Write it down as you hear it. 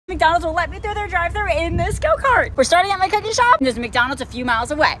McDonald's will let me through their drive-thru in this go-kart. We're starting at my cookie shop. There's a McDonald's a few miles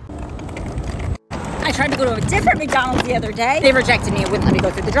away. I tried to go to a different McDonald's the other day. They rejected me and wouldn't let me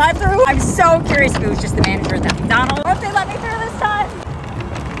go through the drive-thru. I'm so curious if it was just the manager at that McDonald's. I hope they let me through this time.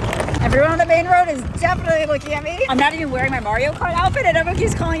 Everyone on the main road is definitely looking at me. I'm not even wearing my Mario Kart outfit and everyone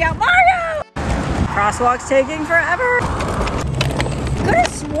keeps calling out Mario! Crosswalk's taking forever. Could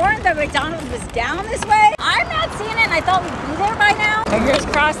have sworn that McDonald's was down this way. I'm not seeing it and I thought we'd be there by now. Fingers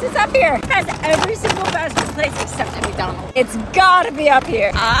crossed it's up here. It has every single fast food place except a McDonald's. It's gotta be up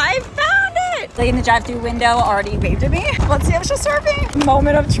here. I found it! Lady in the drive-thru window already waved at me. Let's see if she'll serve me.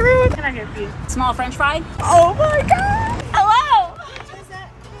 Moment of truth. Can I get you? Small French fry. Oh my God! Hello!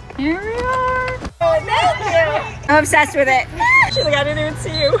 Here we are. Oh, thank you. I'm obsessed with it. She's like, I didn't even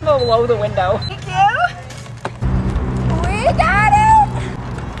see you. Below the window. Thank you. We got it.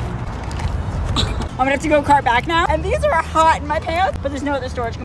 I'm gonna have to go cart back now. And these are hot in my pants, but there's no other storage.